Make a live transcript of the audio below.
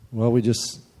Well, we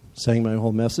just sang my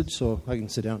whole message, so I can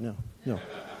sit down now. No.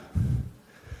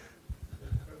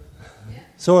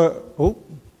 So,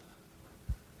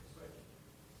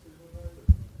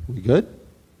 we good?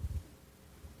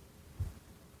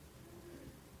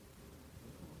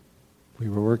 We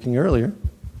were working earlier.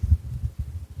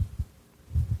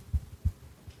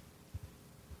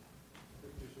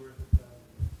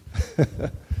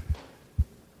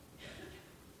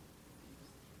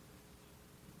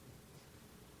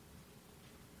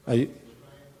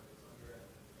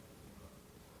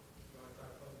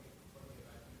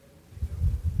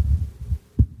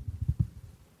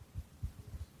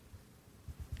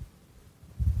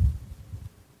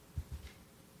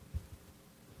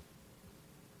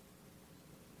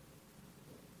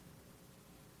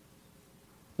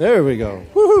 There we go.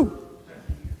 Woohoo!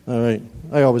 All right.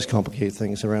 I always complicate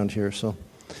things around here. So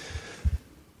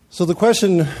the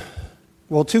question,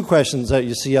 well, two questions that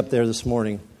you see up there this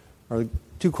morning are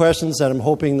two questions that I'm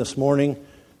hoping this morning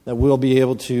that we'll be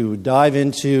able to dive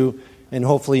into and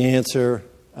hopefully answer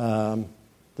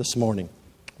this morning.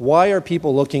 Why are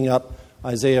people looking up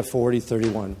Isaiah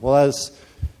 40:31? Well,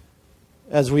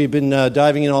 as we've been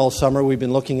diving in all summer, we've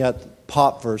been looking at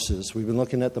pop verses. We've been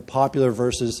looking at the popular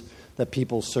verses that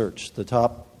people search, the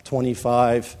top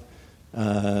 25,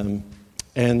 and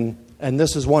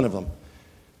this is one of them.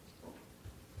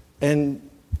 And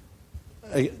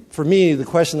for me, the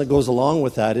question that goes along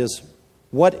with that is,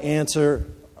 what answer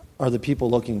are the people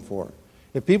looking for?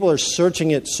 If people are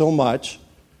searching it so much,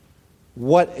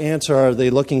 what answer are they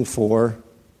looking for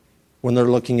when they're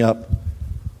looking up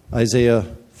Isaiah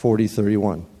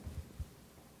 40:31?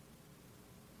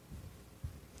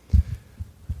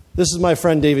 This is my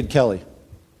friend David Kelly.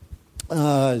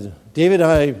 David and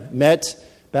I met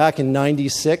back in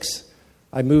 96.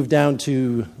 I moved down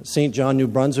to St. John, New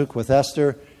Brunswick with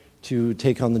Esther to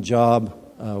take on the job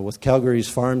with Calgary's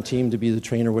farm team, to be the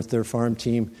trainer with their farm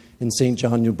team in St.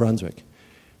 John, New Brunswick.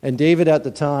 And David at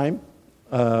the time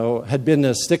had been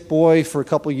a stick boy for a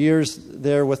couple years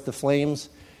there with the Flames,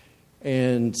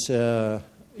 and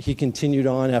he continued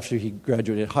on after he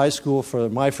graduated high school for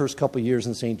my first couple years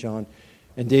in St. John,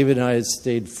 and David and I had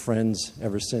stayed friends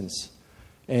ever since.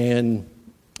 And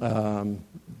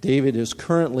David is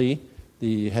currently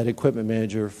the head equipment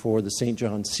manager for the St.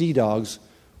 John Sea Dogs,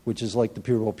 which is like the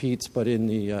Peterborough Petes, but in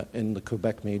the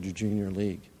Quebec Major Junior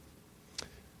League.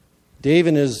 Dave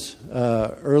in his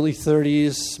early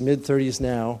 30s, mid-30s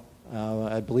now,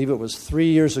 I believe it was 3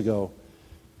 years ago,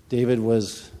 David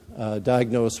was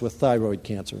diagnosed with thyroid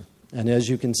cancer. And as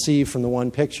you can see from the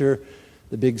one picture,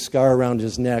 the big scar around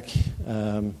his neck,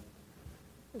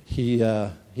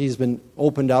 he's been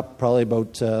opened up probably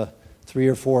about 3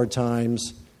 or 4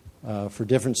 times for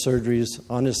different surgeries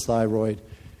on his thyroid.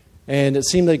 And it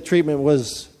seemed like treatment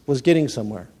was getting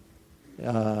somewhere.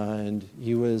 And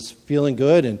he was feeling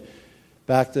good and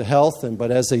back to health.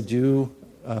 But as they do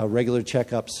regular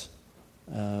checkups,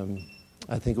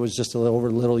 I think it was just over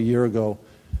a little year ago,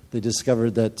 they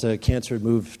discovered that cancer had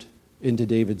moved into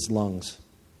David's lungs.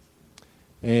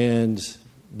 And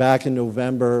back in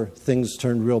November, things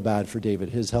turned real bad for David.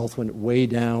 His health went way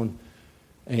down,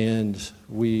 and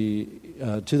we,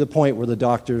 to the point where the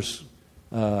doctors,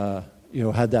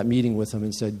 had that meeting with him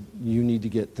and said, "You need to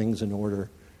get things in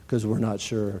order because we're not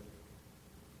sure.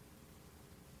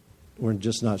 We're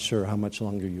just not sure how much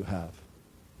longer you have."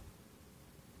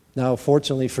 Now,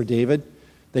 fortunately for David,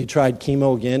 they tried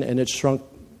chemo again, and it shrunk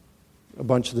a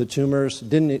bunch of the tumors,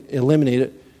 didn't eliminate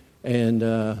it. And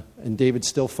David's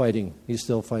still fighting. He's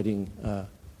still fighting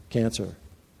cancer.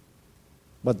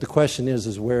 But the question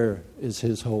is where is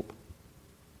his hope?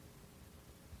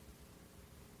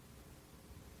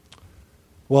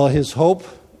 Well, his hope,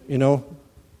 his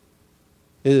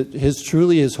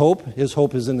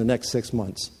hope is in the next 6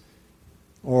 months,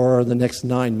 or the next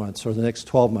 9 months, or the next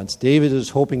 12 months. David is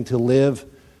hoping to live,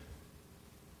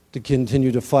 to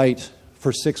continue to fight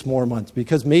for 6 more months,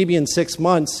 because maybe in 6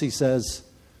 months, he says,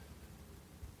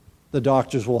 the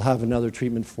doctors will have another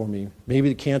treatment for me. Maybe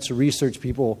the cancer research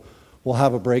people will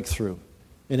have a breakthrough.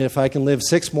 And if I can live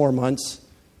 6 more months,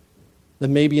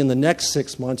 then maybe in the next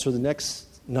 6 months or the next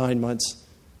 9 months,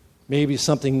 maybe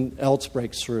something else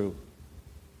breaks through.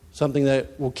 Something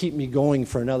that will keep me going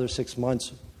for another 6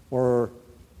 months. Or,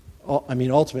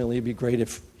 ultimately it'd be great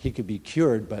if he could be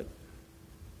cured, but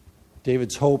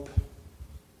David's hope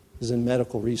is in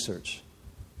medical research.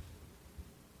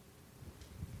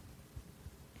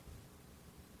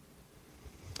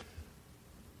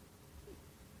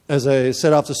 As I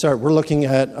said off the start, we're looking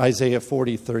at Isaiah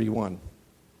 40:31.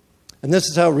 And this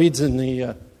is how it reads in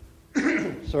the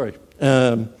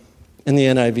in the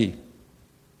NIV.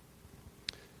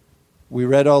 We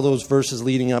read all those verses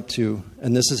leading up to,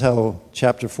 and this is how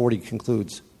chapter 40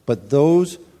 concludes. But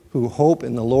those who hope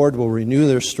in the Lord will renew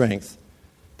their strength.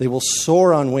 They will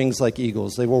soar on wings like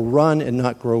eagles. They will run and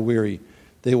not grow weary.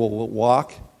 They will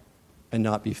walk and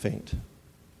not be faint.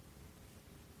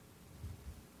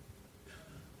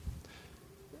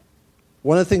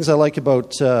 One of the things I like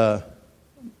about the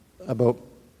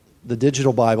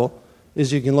digital Bible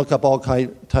is you can look up all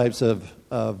types of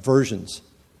versions.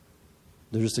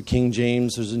 There's the King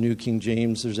James, there's the New King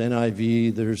James, there's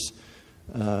NIV, there's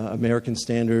American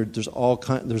Standard,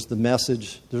 there's the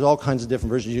Message, there's all kinds of different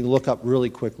versions you can look up really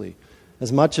quickly.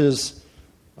 As much as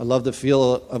I love the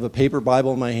feel of a paper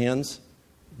Bible in my hands,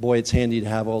 boy, it's handy to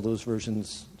have all those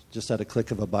versions just at a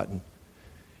click of a button.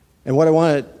 And what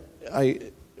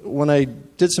when I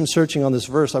did some searching on this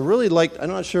verse, I'm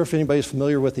not sure if anybody's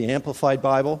familiar with the Amplified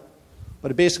Bible,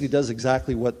 but it basically does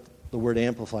exactly what the word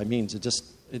amplify means.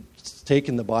 It's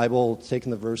taken the Bible, it's taken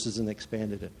the verses and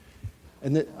expanded it.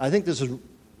 And I think this is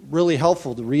really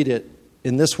helpful to read it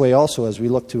in this way also as we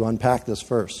look to unpack this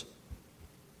verse.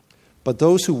 But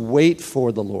those who wait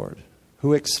for the Lord,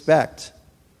 who expect,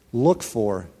 look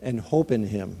for, and hope in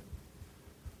Him,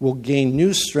 will gain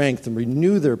new strength and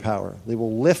renew their power. They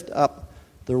will lift up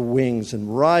their wings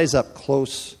and rise up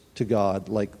close to God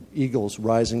like eagles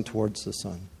rising towards the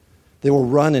sun. They will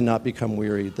run and not become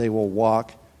weary. They will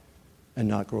walk and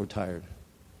not grow tired.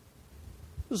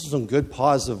 This is some good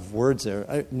positive words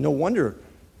there. No wonder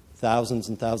thousands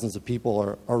and thousands of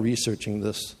people are researching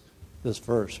this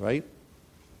verse, right?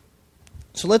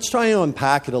 So let's try and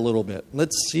unpack it a little bit.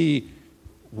 Let's see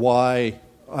why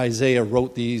Isaiah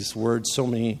wrote these words so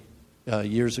many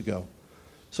years ago.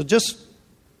 So just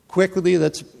quickly,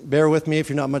 bear with me if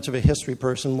you're not much of a history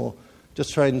person. We'll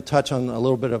just try and touch on a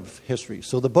little bit of history.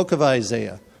 So the book of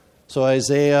Isaiah. So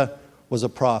Isaiah was a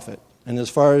prophet. And as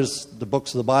far as the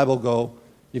books of the Bible go,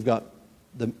 you've got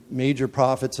the major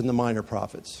prophets and the minor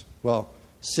prophets. Well,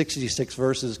 66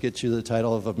 verses gets you the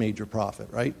title of a major prophet,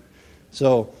 right?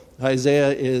 So Isaiah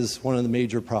is one of the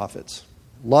major prophets.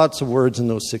 Lots of words in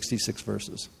those 66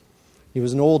 verses. He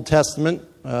was an Old Testament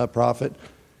prophet,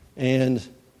 and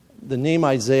the name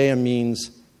Isaiah means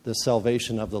the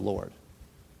salvation of the Lord.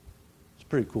 It's a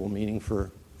pretty cool meaning for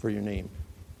your name.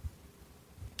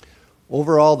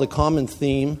 Overall, the common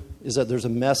theme is that there's a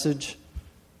message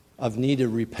of needed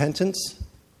repentance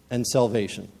and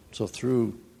salvation. So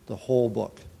through the whole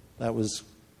book, that was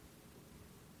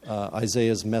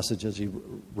Isaiah's message as he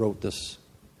wrote this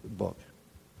book.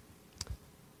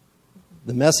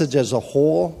 The message as a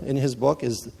whole in his book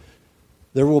is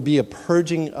there will be a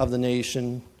purging of the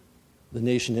nation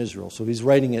Israel. So he's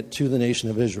writing it to the nation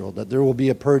of Israel, that there will be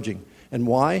a purging. And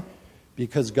why?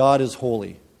 Because God is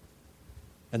holy.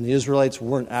 And the Israelites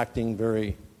weren't acting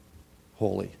very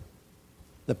holy.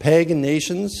 The pagan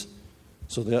nations,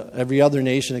 so every other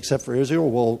nation except for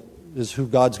Israel, is who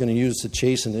God's going to use to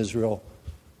chasten Israel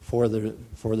for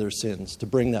their sins, to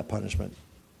bring that punishment.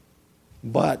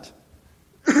 But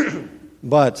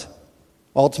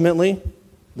ultimately,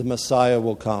 the Messiah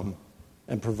will come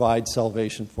and provide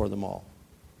salvation for them all.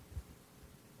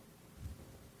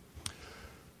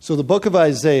 So the book of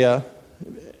Isaiah,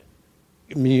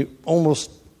 you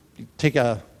almost take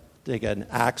an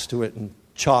axe to it and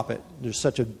chop it. There's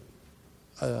such a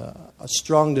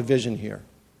strong division here.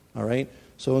 All right?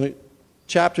 So in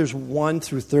chapters 1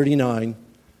 through 39,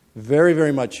 very,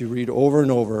 very much you read over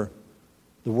and over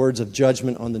the words of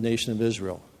judgment on the nation of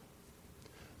Israel.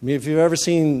 I mean, if you've ever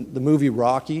seen the movie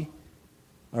Rocky,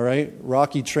 all right,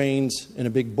 Rocky trains in a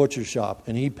big butcher shop,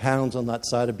 and he pounds on that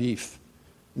side of beef.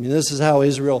 I mean, this is how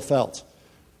Israel felt.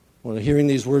 When hearing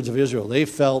these words of Israel, they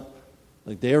felt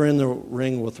like they were in the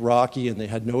ring with Rocky, and they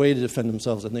had no way to defend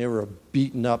themselves, and they were a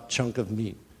beaten up chunk of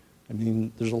meat. I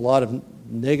mean, there's a lot of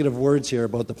negative words here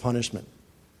about the punishment.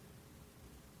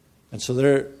 And so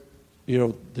they're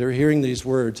hearing these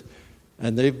words,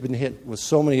 and they've been hit with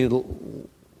so many,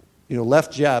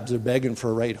 left jabs. They're begging for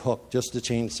a right hook just to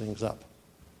change things up.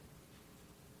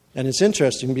 And it's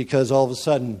interesting because all of a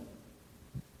sudden,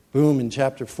 boom, in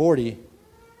chapter 40,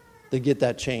 they get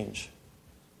that change.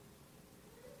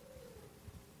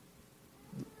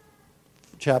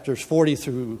 Chapters 40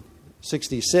 through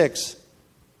 66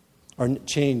 are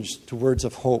changed to words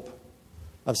of hope,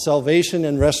 of salvation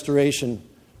and restoration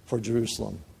for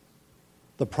Jerusalem.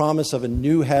 The promise of a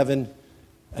new heaven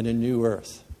and a new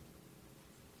earth.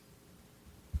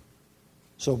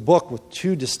 So a book with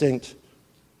two distinct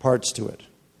parts to it,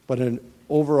 but an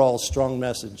overall strong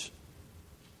message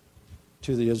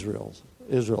to the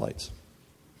Israelites.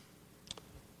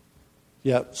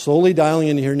 Yeah, slowly dialing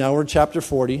in here. Now we're chapter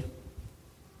 40.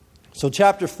 So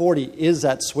chapter 40 is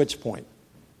that switch point.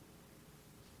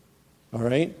 All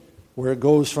right? Where it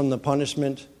goes from the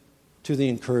punishment to the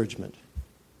encouragement.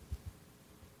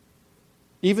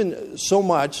 Even so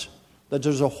much that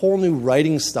there's a whole new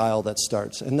writing style that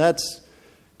starts. And that's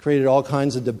created all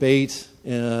kinds of debate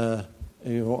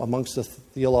amongst the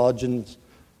theologians,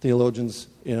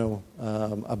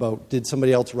 about did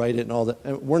somebody else write it and all that.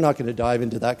 And we're not going to dive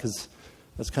into that because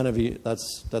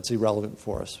that's irrelevant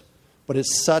for us. But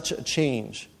it's such a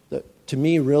change that, to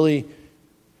me, really,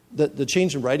 the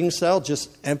change in writing style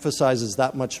just emphasizes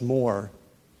that much more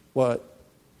what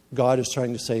God is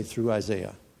trying to say through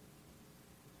Isaiah.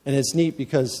 And it's neat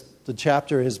because the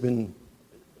chapter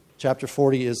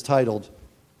 40 is titled,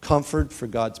 Comfort for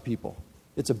God's People.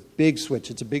 It's a big switch.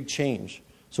 It's a big change.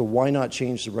 So why not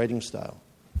change the writing style?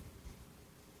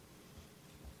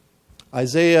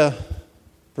 Isaiah,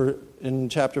 in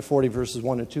chapter 40, verses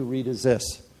 1 and 2, read as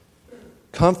this.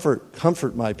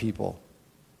 Comfort my people.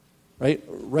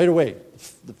 Right away,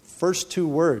 the first two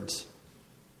words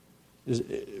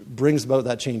brings about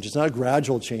that change. It's not a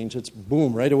gradual change. It's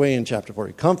boom, right away in chapter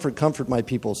 40. Comfort my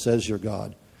people, says your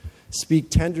God. Speak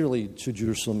tenderly to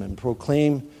Jerusalem and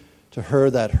proclaim to her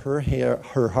that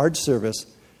her hard service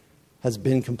has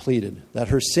been completed, that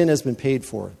her sin has been paid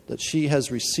for, that she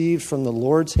has received from the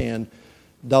Lord's hand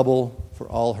double for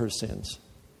all her sins.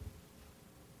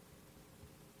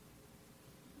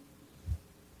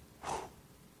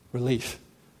 Relief.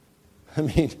 I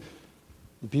mean,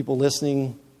 the people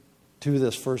listening to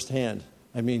this firsthand,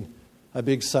 a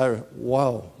big sigh,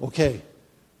 wow, okay.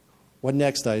 What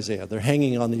next, Isaiah? They're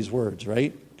hanging on these words,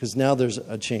 right? Because now there's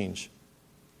a change.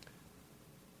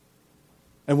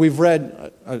 And we've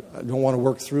read, I don't want to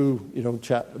work through,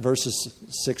 verses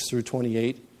 6 through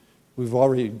 28. We've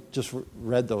already just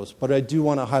read those. But I do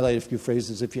want to highlight a few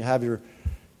phrases. If you have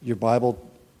your Bible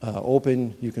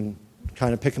open, you can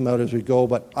kind of pick them out as we go.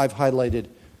 But I've highlighted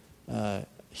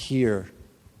here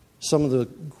some of the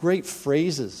great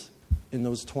phrases in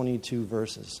those 22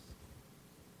 verses.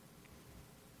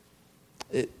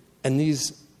 And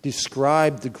these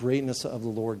describe the greatness of the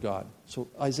Lord God. So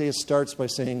Isaiah starts by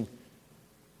saying,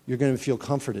 you're going to feel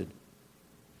comforted.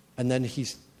 And then he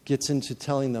gets into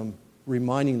telling them,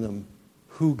 reminding them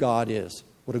who God is,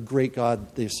 what a great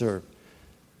God they serve.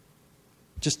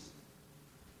 Just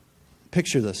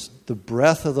picture this. The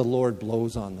breath of the Lord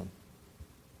blows on them.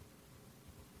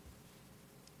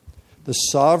 The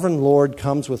sovereign Lord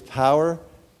comes with power,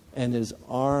 and his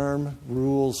arm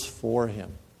rules for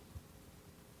him.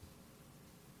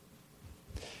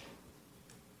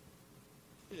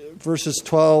 Verses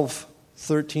 12,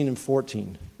 13, and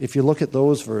 14. If you look at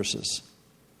those verses,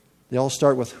 they all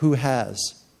start with who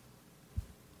has.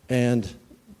 And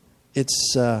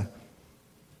it's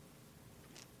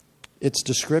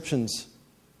descriptions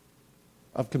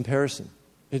of comparison.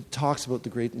 It talks about the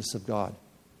greatness of God,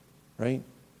 right?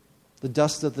 The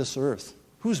dust of this earth.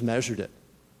 Who's measured it?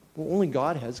 Well, only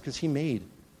God has, because he made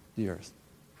the earth.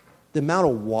 The amount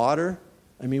of water,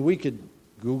 we could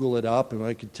Google it up and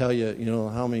I could tell you,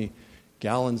 how many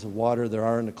gallons of water there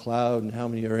are in the cloud and how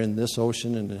many are in this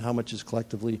ocean and how much is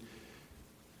collectively.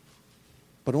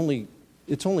 But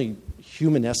it's only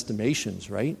human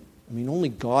estimations, right? Only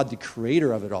God, the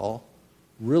creator of it all,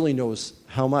 really knows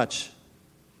how much.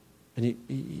 And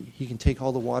he can take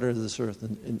all the water of this earth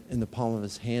in the palm of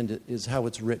his hand is how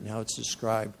it's written, how it's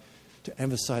described, to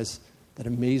emphasize that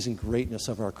amazing greatness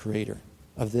of our Creator,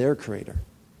 of their Creator.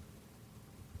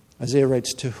 Isaiah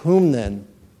writes, to whom then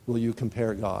will you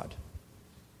compare God?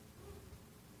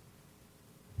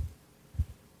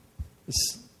 It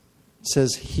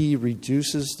says he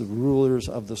reduces the rulers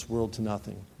of this world to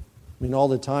nothing. All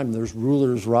the time there's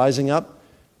rulers rising up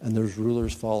and there's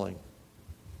rulers falling.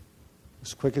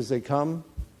 As quick as they come,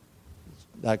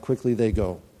 that quickly they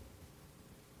go.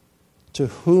 To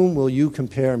whom will you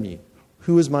compare me?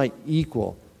 Who is my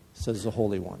equal, says the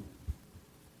Holy One.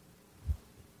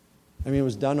 It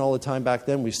was done all the time back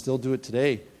then. We still do it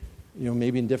today,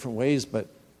 maybe in different ways, but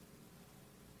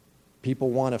people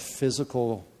want a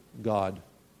physical God.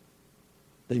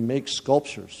 They make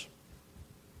sculptures.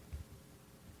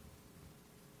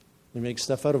 They make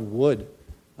stuff out of wood,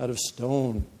 out of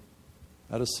stone,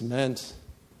 out of cement.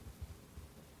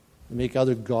 They make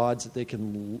other gods that they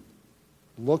can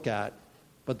look at,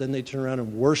 but then they turn around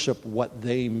and worship what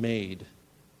they made,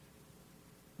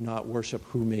 not worship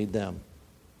who made them.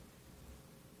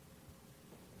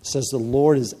 It says the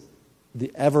Lord is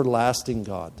the everlasting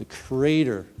God, the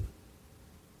creator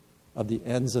of the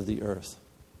ends of the earth.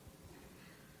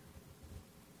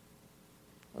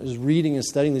 I was reading and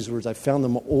studying these words. I found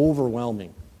them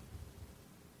overwhelming.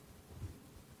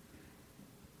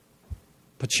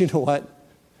 But you know what?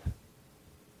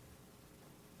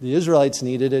 The Israelites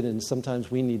needed it, and sometimes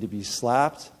we need to be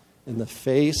slapped in the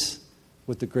face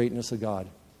with the greatness of God.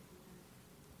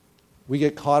 We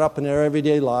get caught up in our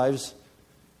everyday lives,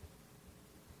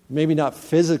 maybe not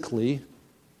physically,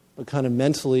 but kind of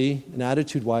mentally and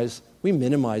attitude-wise. We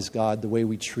minimize God the way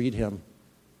we treat him,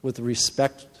 with the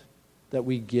respect that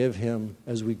we give him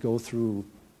as we go through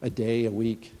a day, a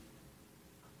week.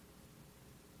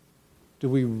 Do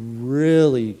we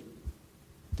really,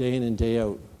 day in and day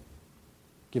out,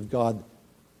 give God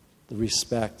the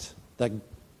respect, that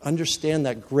understand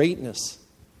that greatness,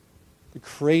 the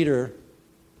creator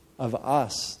of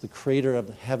us, the creator of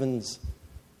the heavens,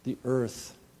 the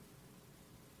earth?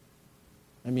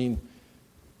 I mean,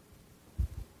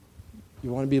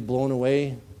 you want to be blown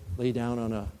away? Lay down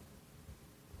on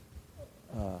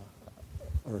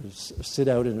or sit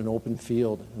out in an open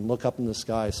field and look up in the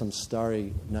sky some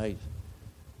starry night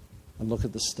and look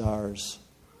at the stars.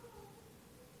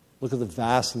 Look at the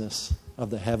vastness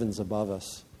of the heavens above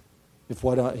us. If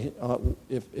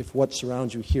what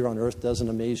surrounds you here on earth doesn't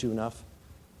amaze you enough,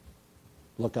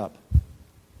 look up.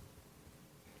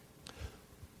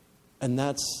 And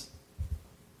that's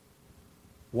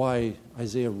why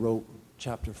Isaiah wrote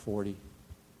chapter 40.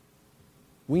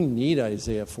 We need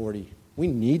Isaiah 40. We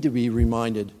need to be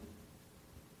reminded,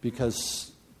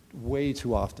 because way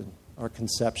too often our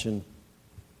conception,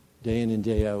 day in and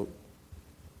day out,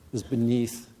 is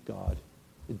beneath God.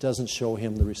 It doesn't show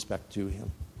him the respect due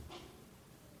him.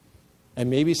 And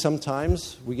maybe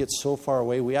sometimes we get so far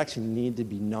away, we actually need to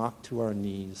be knocked to our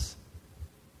knees,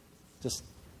 just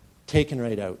taken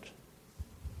right out.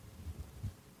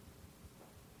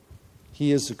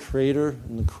 He is the creator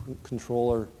and the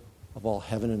controller of all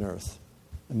heaven and earth.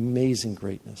 Amazing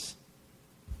greatness.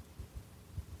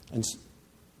 And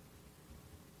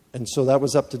so that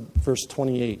was up to verse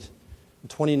 28. In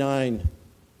 29,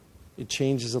 it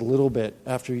changes a little bit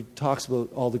after he talks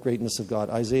about all the greatness of God.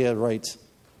 Isaiah writes,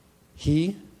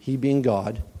 He being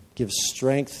God, gives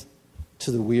strength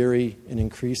to the weary and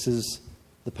increases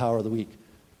the power of the weak.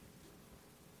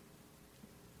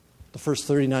 The first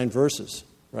 39 verses,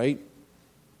 right,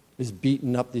 is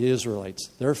beating up the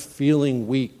Israelites. They're feeling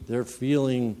weak. They're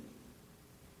feeling,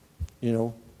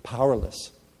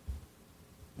 powerless.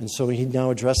 And so he now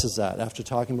addresses that after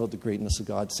talking about the greatness of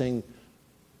God, saying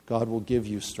God will give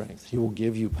you strength. He will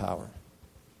give you power.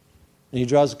 And he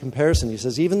draws a comparison. He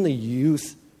says, even the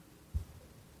youth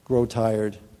grow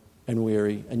tired and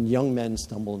weary, and young men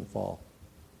stumble and fall.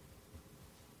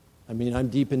 I mean, I'm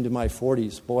deep into my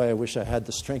 40s. Boy, I wish I had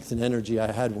the strength and energy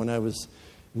I had when I was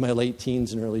in my late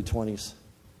teens and early 20s.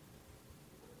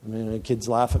 I mean, the kids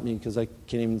laugh at me because I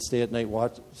can't even stay at night,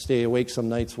 stay awake some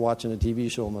nights watching a TV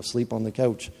show. I'm asleep on the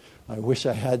couch. I wish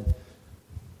I had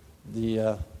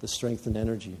the strength and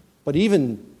energy. But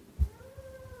even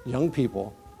young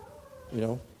people,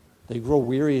 they grow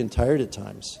weary and tired at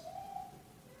times.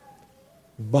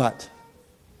 But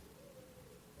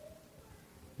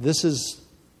this is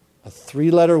a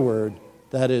 3-letter word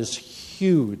that is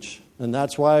huge. And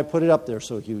that's why I put it up there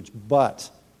so huge. But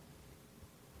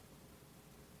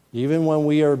even when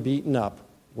we are beaten up,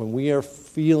 when we are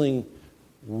feeling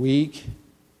weak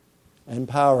and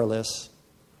powerless,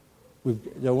 we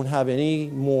don't have any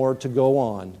more to go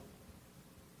on.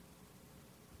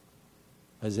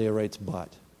 Isaiah writes,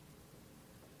 but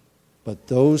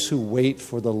those who wait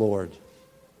for the Lord,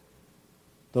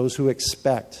 those who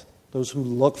expect, those who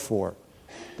look for,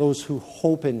 those who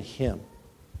hope in him.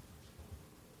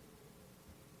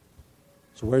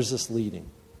 So where's this leading?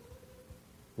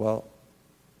 Well,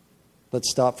 let's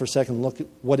stop for a second and look at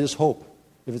what is hope.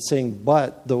 If it's saying,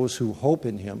 but those who hope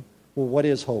in him, well, what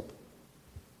is hope?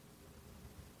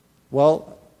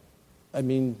 Well, I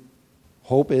mean,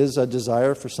 hope is a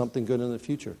desire for something good in the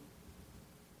future.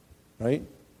 Right?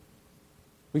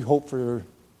 We hope for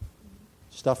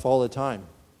stuff all the time.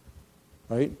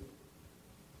 Right?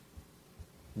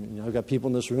 I mean, I've got people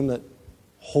in this room that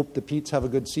hope the Petes have a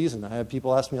good season. I have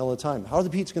people ask me all the time, how are the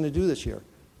Petes going to do this year?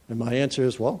 And my answer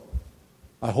is, well,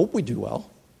 I hope we do well.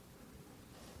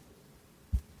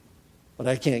 But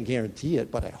I can't guarantee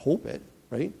it, but I hope it,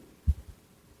 right?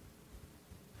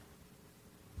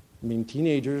 I mean,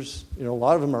 teenagers, a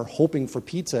lot of them are hoping for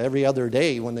pizza every other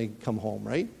day when they come home,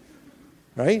 right?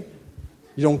 Right?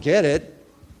 You don't get it,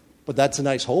 but that's a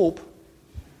nice hope,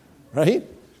 right?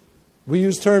 We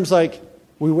use terms like,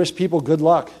 we wish people good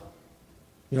luck.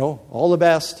 All the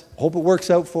best. Hope it works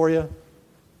out for you.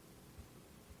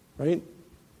 Right?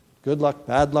 Good luck,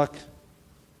 bad luck.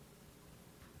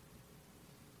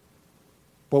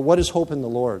 But what is hope in the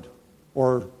Lord?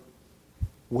 Or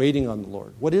waiting on the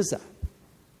Lord? What is that?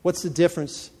 What's the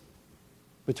difference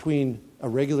between a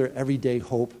regular, everyday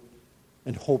hope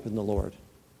and hope in the Lord?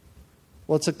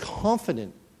 Well, it's a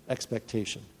confident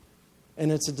expectation,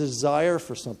 and it's a desire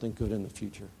for something good in the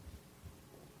future.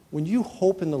 When you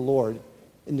hope in the Lord,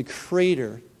 in the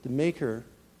Creator, the Maker,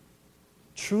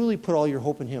 truly put all your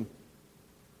hope in Him,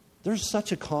 there's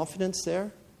such a confidence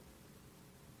there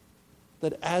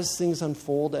that as things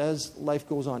unfold, as life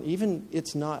goes on, even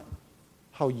it's not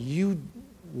how you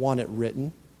want it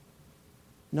written,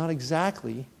 not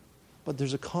exactly, but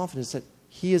there's a confidence that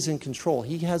He is in control.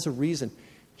 He has a reason.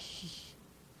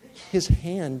 His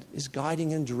hand is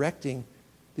guiding and directing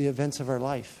the events of our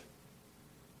life.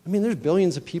 I mean, there's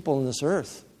billions of people on this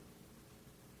earth.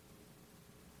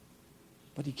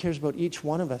 But He cares about each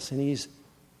one of us, and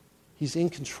He's in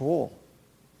control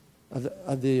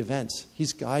of the events.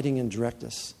 He's guiding and directing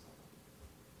us.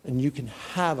 And you can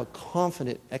have a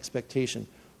confident expectation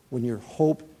when your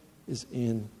hope is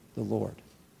in the Lord.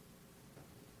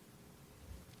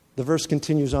 The verse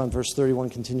continues on, verse 31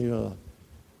 continues on.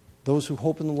 Those who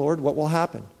hope in the Lord, what will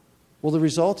happen? Well, the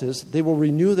result is they will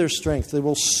renew their strength. They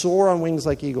will soar on wings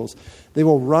like eagles. They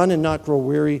will run and not grow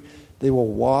weary. They will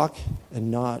walk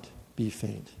and not be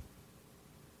faint.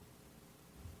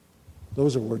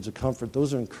 Those are words of comfort.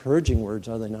 Those are encouraging words,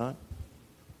 are they not?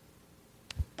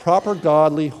 Proper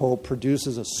godly hope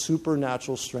produces a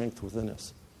supernatural strength within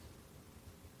us.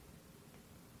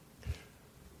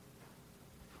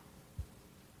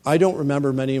 I don't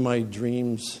remember many of my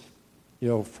dreams,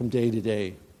 from day to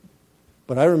day.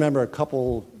 But I remember a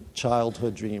couple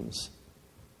childhood dreams.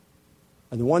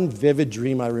 And the one vivid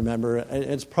dream I remember, and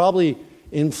it's probably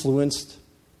influenced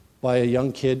by a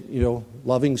young kid,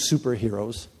 loving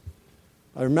superheroes.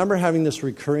 I remember having this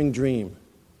recurring dream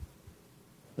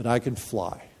that I could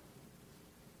fly.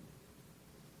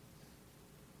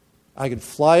 I could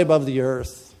fly above the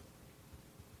earth.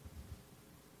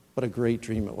 What a great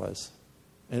dream it was.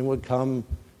 And it would come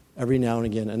every now and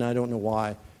again, and I don't know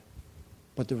why.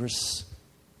 But it was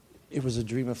a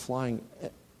dream of flying.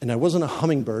 And I wasn't a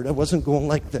hummingbird. I wasn't going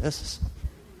like this.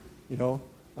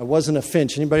 I wasn't a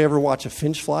finch. Anybody ever watch a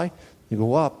finch fly? You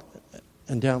go up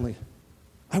and down.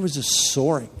 I was just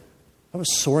soaring. I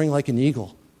was soaring like an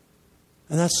eagle.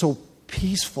 And that's so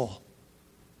peaceful.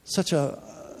 Such a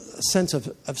sense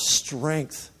of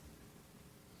strength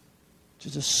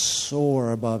to just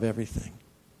soar above everything.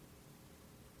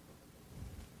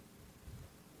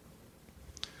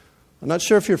 I'm not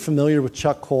sure if you're familiar with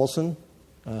Chuck Colson.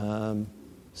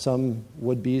 Some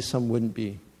would be, some wouldn't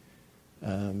be.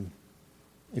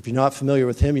 If you're not familiar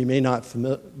with him, you may not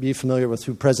be familiar with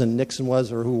who President Nixon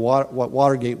was or what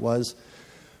Watergate was.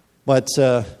 But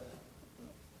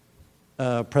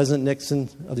President Nixon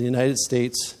of the United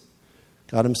States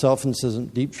got himself into some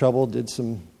deep trouble, did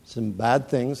some bad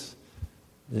things,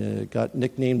 got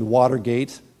nicknamed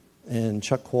Watergate, and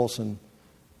Chuck Colson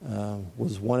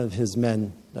was one of his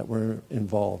men that were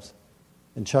involved.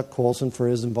 And Chuck Colson, for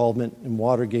his involvement in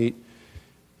Watergate,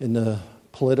 in the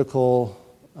political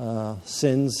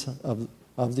sins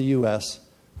of the U.S.,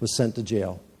 was sent to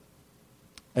jail.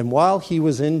 And while he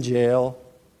was in jail,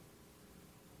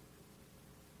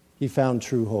 he found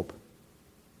true hope.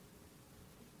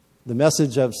 The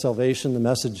message of salvation, the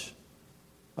message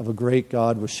of a great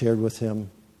God was shared with him.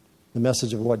 The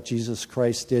message of what Jesus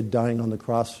Christ did, dying on the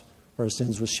cross for our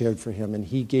sins, was shared for him. And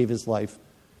he gave his life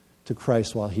to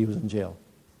Christ while he was in jail.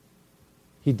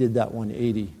 He did that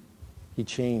 180. He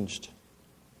changed.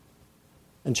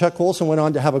 And Chuck Colson went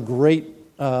on to have a great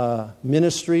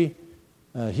ministry.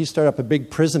 He started up a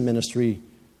big prison ministry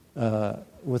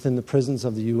within the prisons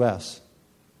of the U.S.,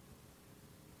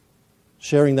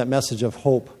 sharing that message of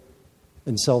hope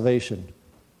and salvation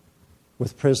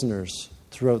with prisoners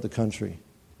throughout the country.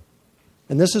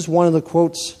 And this is one of the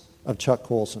quotes of Chuck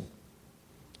Colson.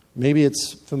 Maybe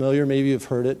it's familiar, maybe you've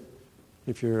heard it.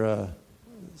 If you're a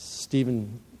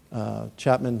Stephen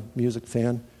Chapman music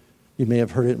fan, you may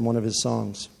have heard it in one of his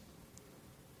songs.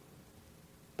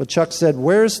 But Chuck said,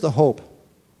 "Where's the hope?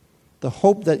 The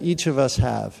hope that each of us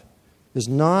have is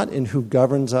not in who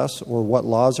governs us or what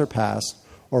laws are passed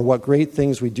or what great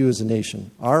things we do as a nation.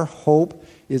 Our hope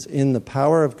is in the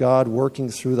power of God working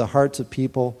through the hearts of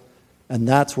people, and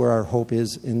that's where our hope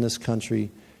is in this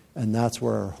country, and that's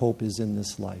where our hope is in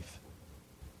this life."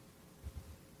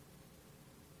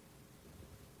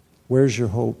 Where's your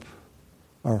hope?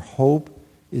 Our hope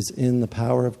is in the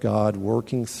power of God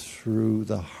working through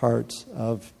the hearts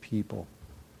of people.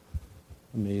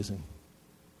 Amazing.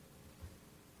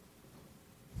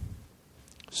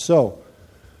 So,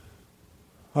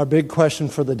 our big question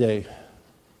for the day: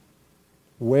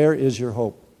 where is your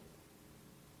hope?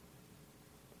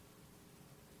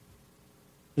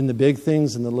 in the big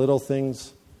things and the little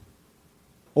things,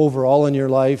 overall in your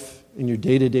life, in your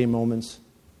day-to-day moments,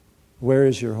 where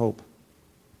is your hope?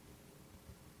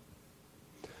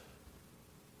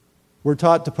 We're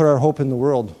taught to put our hope in the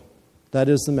world. That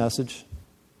is the message.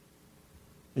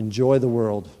 Enjoy the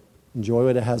world. Enjoy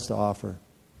what it has to offer.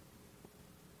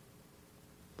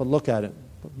 But look at it.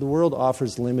 The world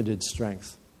offers limited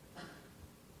strength.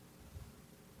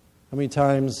 How many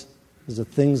times does the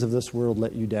things of this world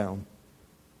let you down?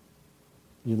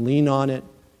 You lean on it,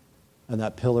 and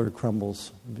that pillar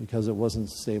crumbles because it wasn't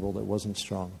stable, it wasn't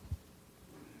strong.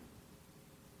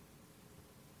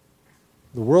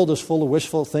 The world is full of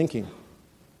wishful thinking.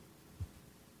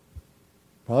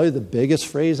 Probably the biggest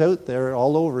phrase out there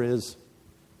all over is,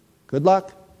 good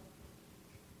luck.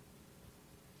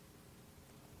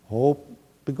 Hope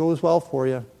it goes well for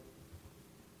you.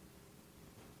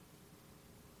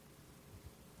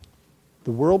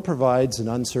 The world provides an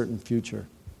uncertain future.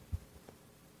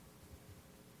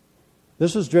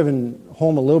 This was driven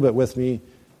home a little bit with me.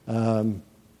 I'm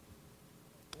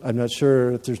not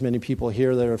sure if there's many people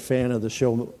here that are a fan of the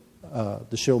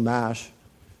show MASH,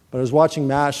 but I was watching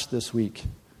MASH this week,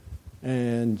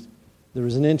 and there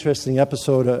was an interesting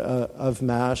episode of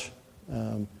MASH,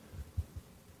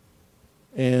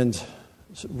 and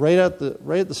right at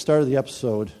the start of the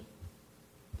episode,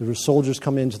 there were soldiers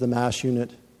come into the MASH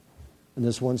unit, and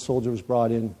this one soldier was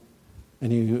brought in,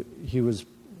 and he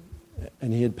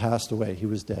had passed away. He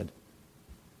was dead.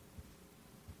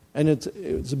 And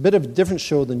it's a bit of a different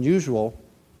show than usual,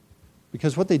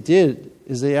 because what they did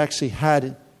is they actually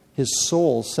had his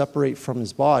soul separate from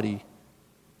his body,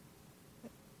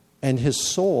 and his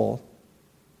soul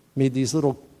made these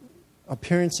little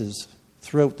appearances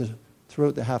throughout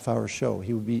the half-hour show.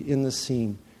 He would be in the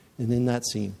scene and in that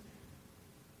scene.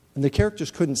 And the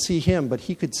characters couldn't see him, but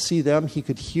he could see them, he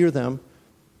could hear them,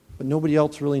 but nobody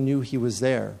else really knew he was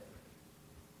there.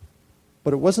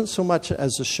 But it wasn't so much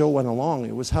as the show went along,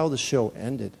 it was how the show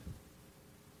ended.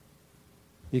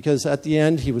 Because at the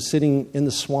end, he was sitting in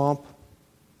the swamp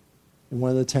in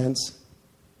one of the tents,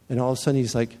 and all of a sudden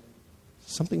he's like,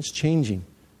 something's changing.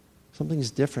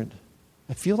 Something's different.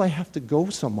 I feel I have to go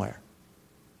somewhere.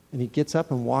 And he gets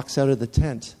up and walks out of the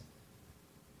tent.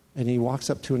 And he walks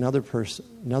up to another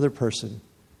person,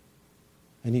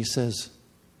 and he says,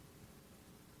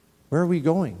 "Where are we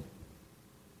going?"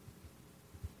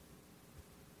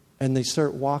 And they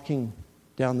start walking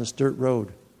down this dirt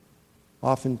road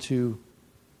off into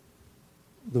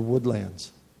the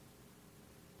woodlands.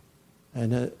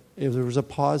 And if there was a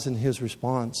pause in his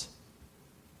response,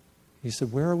 he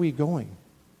said, "Where are we going?"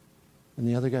 And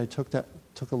the other guy took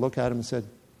a look at him and said,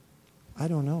 "I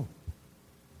don't know.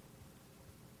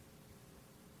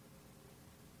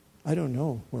 I don't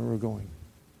know where we're going."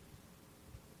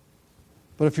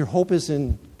 But if your hope is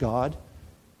in God,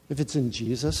 if it's in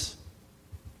Jesus,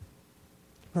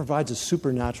 it provides a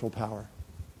supernatural power.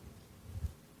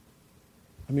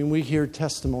 I mean, we hear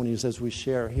testimonies as we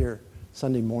share here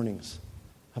Sunday mornings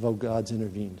of how God's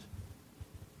intervened.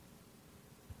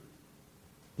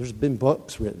 There's been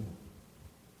books written.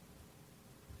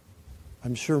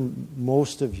 I'm sure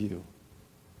most of you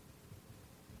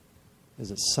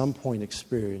has at some point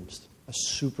experienced a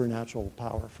supernatural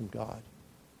power from God.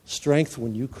 Strength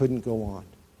when you couldn't go on.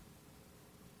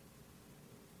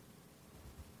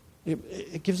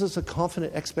 It gives us a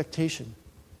confident expectation.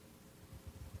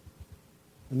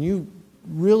 When you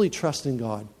really trust in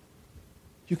God,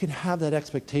 you can have that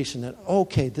expectation that,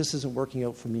 okay, this isn't working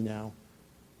out for me now,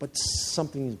 but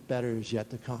something better is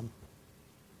yet to come.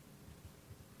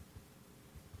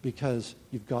 Because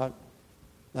you've got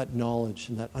that knowledge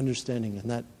and that understanding and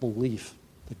that belief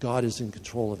that God is in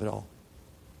control of it all.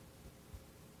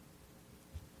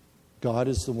 God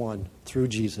is the one, through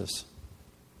Jesus,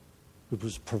 who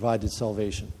has provided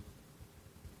salvation.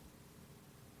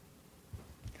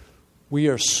 We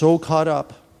are so caught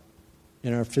up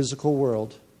in our physical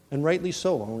world, and rightly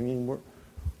so. I mean,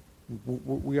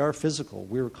 we are physical.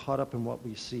 We're caught up in what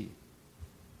we see.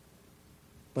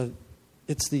 But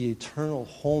it's the eternal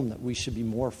home that we should be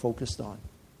more focused on.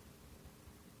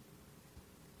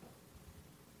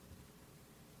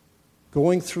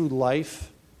 Going through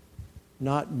life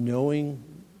not knowing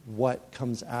what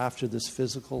comes after this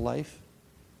physical life,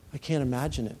 I can't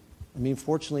imagine it. I mean,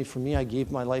 fortunately for me, I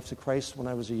gave my life to Christ when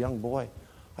I was a young boy.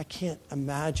 I can't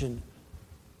imagine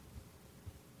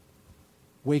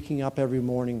waking up every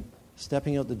morning,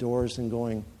 stepping out the doors and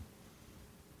going,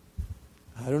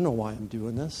 I don't know why I'm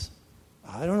doing this.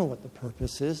 I don't know what the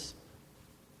purpose is.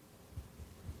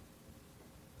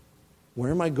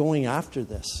 Where am I going after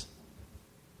this?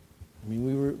 I mean,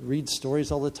 we read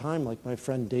stories all the time, like my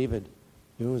friend David.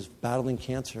 He was battling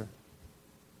cancer.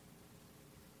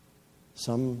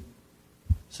 Some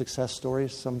success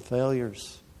stories, some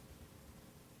failures.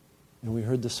 And we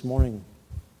heard this morning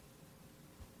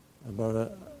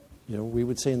about we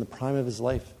would say in the prime of his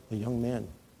life, a young man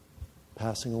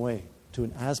passing away to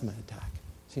an asthma attack.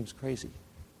 Seems crazy.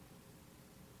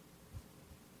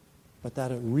 But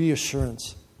that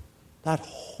reassurance, that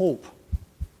hope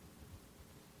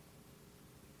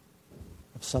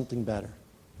of something better.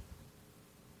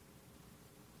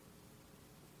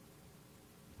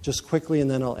 Just quickly, and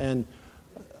then I'll end.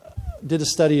 Did a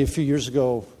study a few years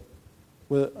ago,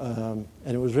 and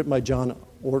it was written by John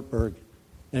Ortberg,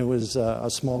 and it was a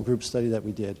small group study that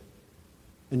we did.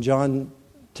 And John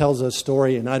tells a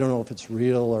story, and I don't know if it's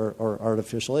real or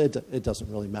artificial. It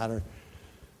doesn't really matter.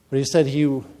 But he said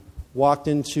he walked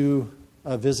into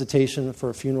a visitation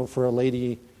for a funeral for a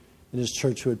lady in his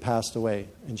church who had passed away.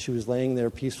 And she was laying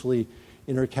there peacefully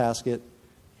in her casket,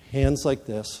 hands like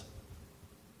this,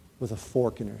 with a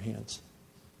fork in her hands.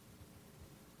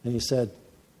 And he said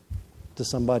to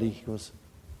somebody, he goes,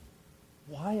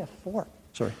 why a fork?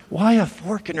 Why a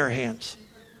fork in her hands?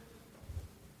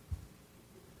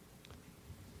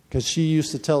 Because she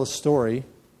used to tell a story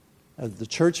at the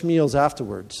church meals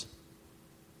afterwards.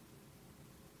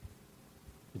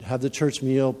 You'd have the church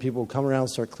meal, people would come around and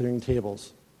start clearing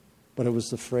tables. But it was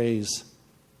the phrase,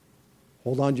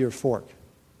 hold on to your fork.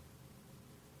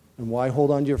 And why hold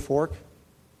on to your fork?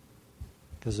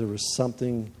 Because there was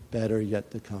something better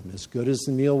yet to come. As good as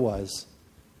the meal was,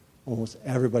 almost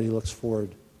everybody looks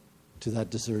forward to that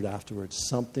dessert afterwards.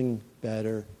 Something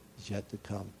better is yet to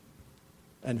come.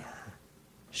 And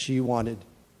she wanted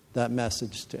that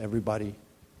message to everybody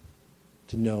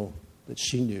to know that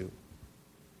she knew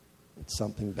that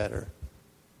something better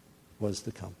was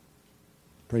to come.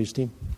 Praise team.